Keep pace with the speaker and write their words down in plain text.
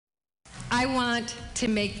I want to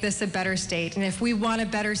make this a better state, and if we want a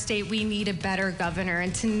better state, we need a better governor.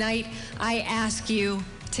 And tonight, I ask you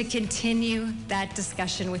to continue that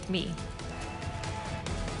discussion with me.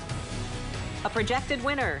 A projected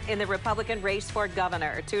winner in the Republican race for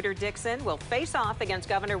governor, Tudor Dixon, will face off against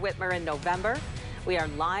Governor Whitmer in November. We are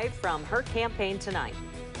live from her campaign tonight.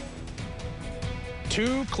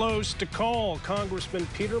 Too close to call. Congressman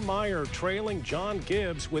Peter Meijer trailing John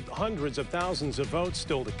Gibbs with hundreds of thousands of votes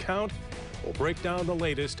still to count. We'll break down the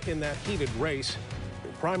latest in that heated race.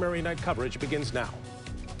 Your primary night coverage begins now.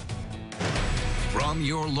 From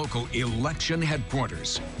your local election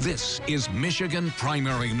headquarters, this is Michigan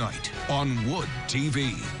Primary Night on Wood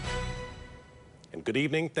TV. And good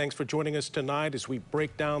evening. Thanks for joining us tonight as we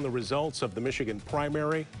break down the results of the Michigan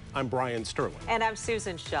primary. I'm Brian Sterling. And I'm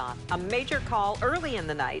Susan Shaw. A major call early in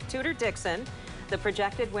the night. Tudor Dixon, the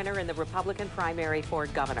projected winner in the Republican primary for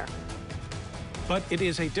governor. But it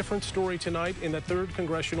is a different story tonight in the 3rd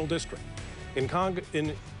Congressional District.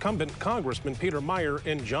 Incumbent Congressman Peter Meijer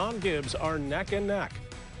and John Gibbs are neck and neck.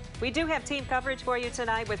 We do have team coverage for you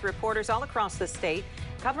tonight with reporters all across the state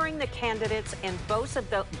covering the candidates in both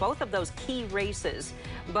of those key races.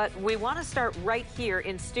 But we want to start right here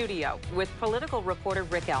in studio with political reporter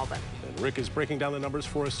Rick Alvin. And Rick is breaking down the numbers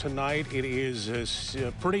for us tonight. It is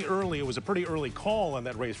pretty early. It was a pretty early call on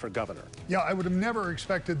that race for governor. Yeah, I would have never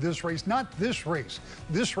expected this race, not this race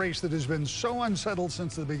that has been so unsettled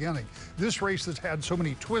since the beginning. This race that's had so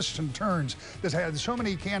many twists and turns, that's had so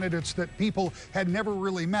many candidates that people had never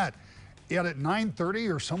really met. Yet at 9:30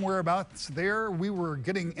 or somewhere about there, we were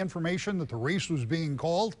getting information that the race was being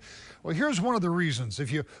called. Well, here's one of the reasons.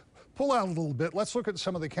 If you pull out a little bit, let's look at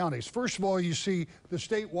some of the counties. First of all, you see the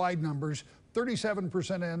statewide numbers,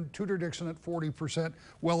 37% in, Tudor Dixon at 40%,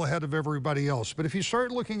 well ahead of everybody else. But if you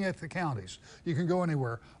start looking at the counties, you can go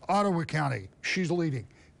anywhere. Ottawa County, she's leading.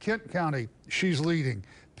 Kent County, she's leading.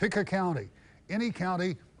 Pickett County, any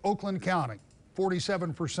county, Oakland County,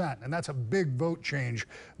 47%, and that's a big vote change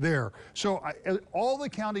there. So all the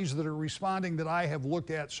counties that are responding that I have looked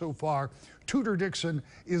at so far, Tudor Dixon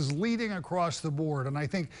is leading across the board, and I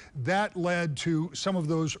think that led to some of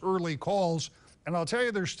those early calls. And I'll tell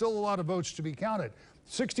you, there's still a lot of votes to be counted.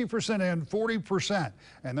 60% in, 40%,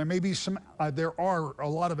 and there may be there are a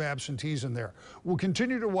lot of absentees in there. We'll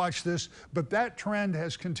continue to watch this, but that trend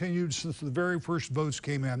has continued since the very first votes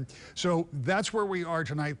came in. So that's where we are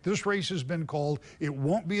tonight. This race has been called. It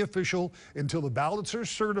won't be official until the ballots are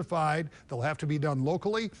certified. They'll have to be done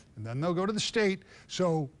locally, and then they'll go to the state.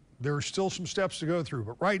 So there are still some steps to go through.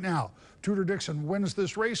 But right now, Tudor Dixon wins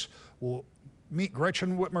this race. We'll meet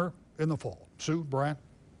Gretchen Whitmer in the fall. Sue, Brian.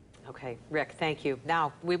 Okay, Rick, thank you.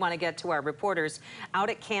 Now, we want to get to our reporters out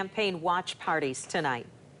at campaign watch parties tonight.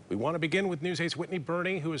 We want to begin with News 8's Whitney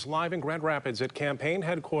Burney, who is live in Grand Rapids at campaign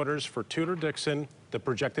headquarters for Tudor Dixon, the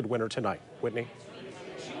projected winner tonight. Whitney.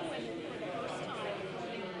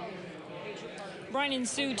 Brian and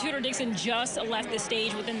Sue, Tudor Dixon just left the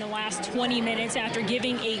stage within the last 20 minutes after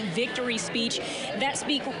giving a victory speech. That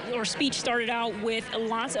speech started out with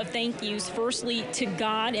lots of thank yous, firstly to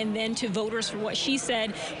God and then to voters for what she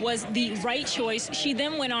said was the right choice. She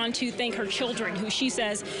then went on to thank her children, who she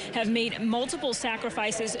says have made multiple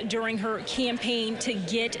sacrifices during her campaign to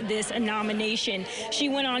get this nomination. She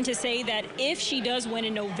went on to say that if she does win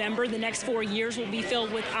in November, the next 4 years will be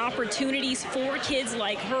filled with opportunities for kids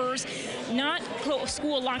like hers, not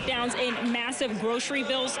school lockdowns and massive grocery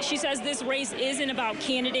bills. She says this race isn't about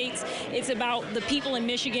candidates. It's about the people in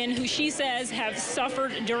Michigan who she says have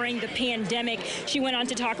suffered during the pandemic. She went on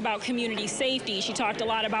to talk about community safety. She talked a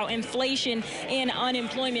lot about inflation and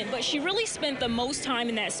unemployment, but she really spent the most time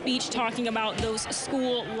in that speech talking about those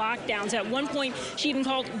school lockdowns. At one point, she even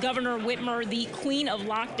called Governor Whitmer the queen of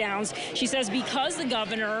lockdowns. She says because the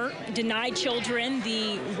governor denied children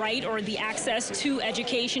the right or the access to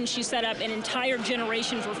education, she set up an entire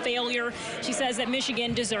generation for failure. She says that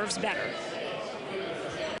Michigan deserves better.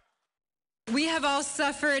 We have all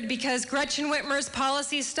suffered because Gretchen Whitmer's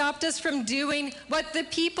policies stopped us from doing what the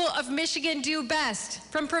people of Michigan do best,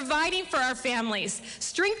 from providing for our families,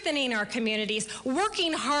 strengthening our communities,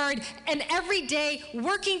 working hard, and every day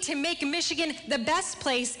working to make Michigan the best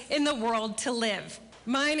place in the world to live.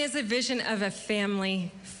 Mine is a vision of a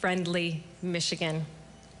family-friendly Michigan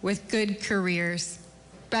with good careers,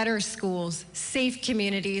 better schools, safe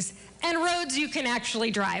communities, and roads you can actually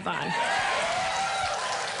drive on.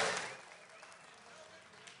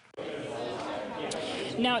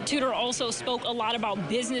 Now, Tudor also spoke a lot about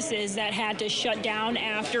businesses that had to shut down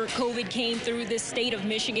after COVID came through the state of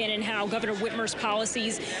Michigan and how Governor Whitmer's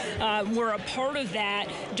policies were a part of that.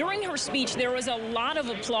 During her speech, there was a lot of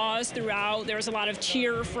applause throughout. There was a lot of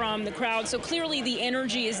cheer from the crowd. So clearly the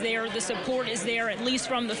energy is there. The support is there, at least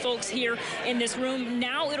from the folks here in this room.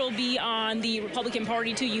 Now it'll be on the Republican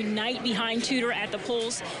Party to unite behind Tudor at the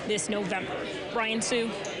polls this November. Brian, Sue.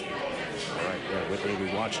 All right, yeah, Whitney,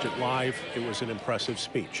 we watched it live. It was an impressive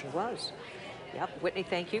speech. It was. Yep. Whitney,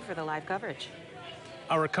 thank you for the live coverage.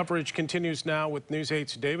 Our coverage continues now with News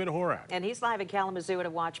 8's David Horak. And he's live in Kalamazoo at a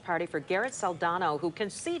watch party for Garrett Soldano, who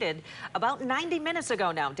conceded about 90 minutes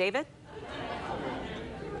ago now. David?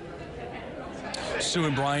 Sue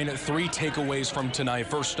and Brian, 3 takeaways from tonight.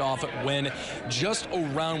 First off, just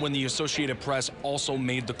around when the Associated Press also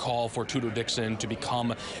made the call for Tudor Dixon to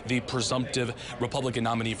become the presumptive Republican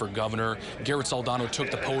nominee for governor, Garrett Soldano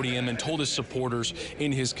took the podium and told his supporters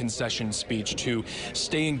in his concession speech to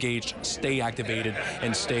stay engaged, stay activated,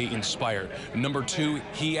 and stay inspired. Number 2,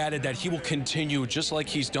 he added that he will continue, just like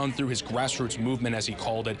he's done through his grassroots movement, as he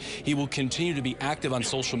called it, he will continue to be active on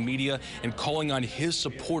social media and calling on his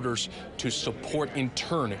supporters to support in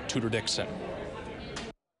turn Tudor Dixon.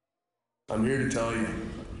 I'm here to tell you,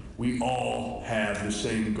 we all have the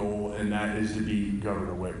same goal, and that is to be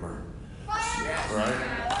Governor Whitmer.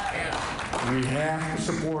 Right? We have to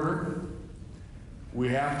support her. We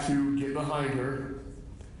have to get behind her,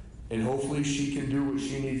 and hopefully she can do what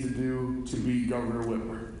she needs to do to be Governor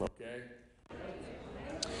Whitmer. Okay?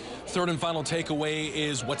 Third and final takeaway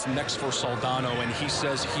is what's next for Soldano, and he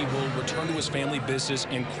says he will return to his family business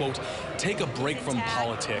and, quote, take a break from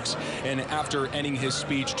politics. And after ending his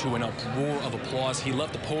speech to an uproar of applause, he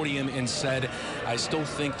left the podium and said, I still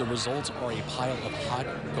think the results are a pile of hot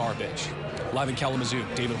garbage. Live in Kalamazoo,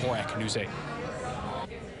 David Horak, News 8.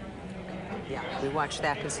 Yeah, we watched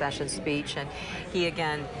that concession speech, and he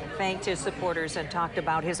again thanked his supporters and talked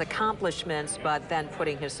about his accomplishments, but then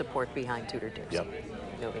putting his support behind Tudor Dixon. Yep.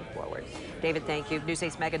 Moving forward. David, thank you. News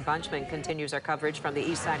 8's Megan Bunchman continues our coverage from the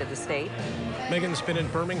east side of the state. Megan's been in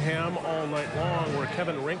Birmingham all night long, where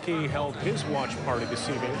Kevin Rinke held his watch party this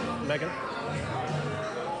evening. Megan?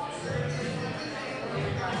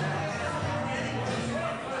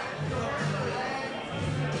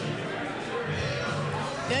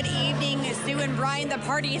 Good evening, Sue and Brian. The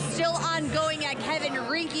party is still ongoing at Kevin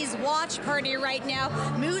Rinke's watch party right now.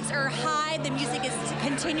 Moods are high. The music is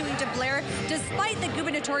continuing to blare, despite the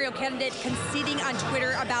gubernatorial candidate conceding on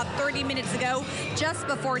Twitter about 30 minutes ago, just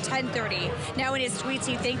before 10:30. Now, in his tweets,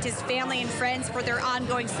 he thanked his family and friends for their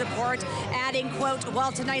ongoing support, adding, quote,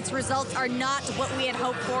 while tonight's results are not what we had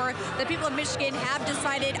hoped for, the people of Michigan have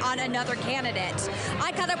decided on another candidate.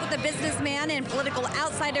 I caught up with a businessman and political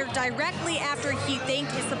outsider directly after he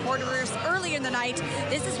thanked his supporters earlier in the night.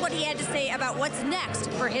 This is what he had to say about what's next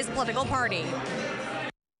for his political party.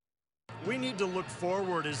 We need to look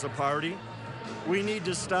forward as a party. We need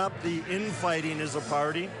to stop the infighting as a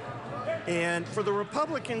party. And for the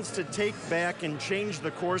Republicans to take back and change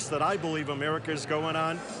the course that I believe America is going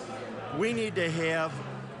on, we need to have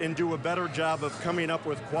and do a better job of coming up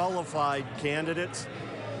with qualified candidates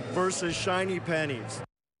versus shiny pennies.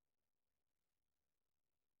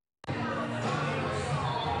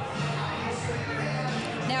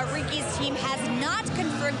 Now, Rinke's team has not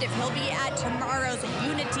confirmed if he'll be at tomorrow's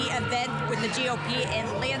Unity event with the GOP in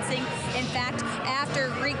Lansing. In fact, after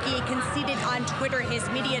Rinke conceded on Twitter, his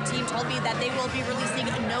media team told me that they will be releasing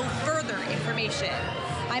no further information.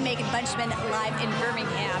 I'm Megan Bunchman, live in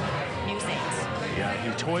Birmingham, News 8. Yeah,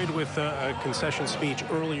 he toyed with a concession speech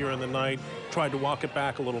earlier in the night, tried to walk it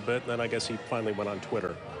back a little bit, and then I guess he finally went on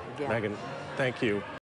Twitter. Yeah. Megan, thank you.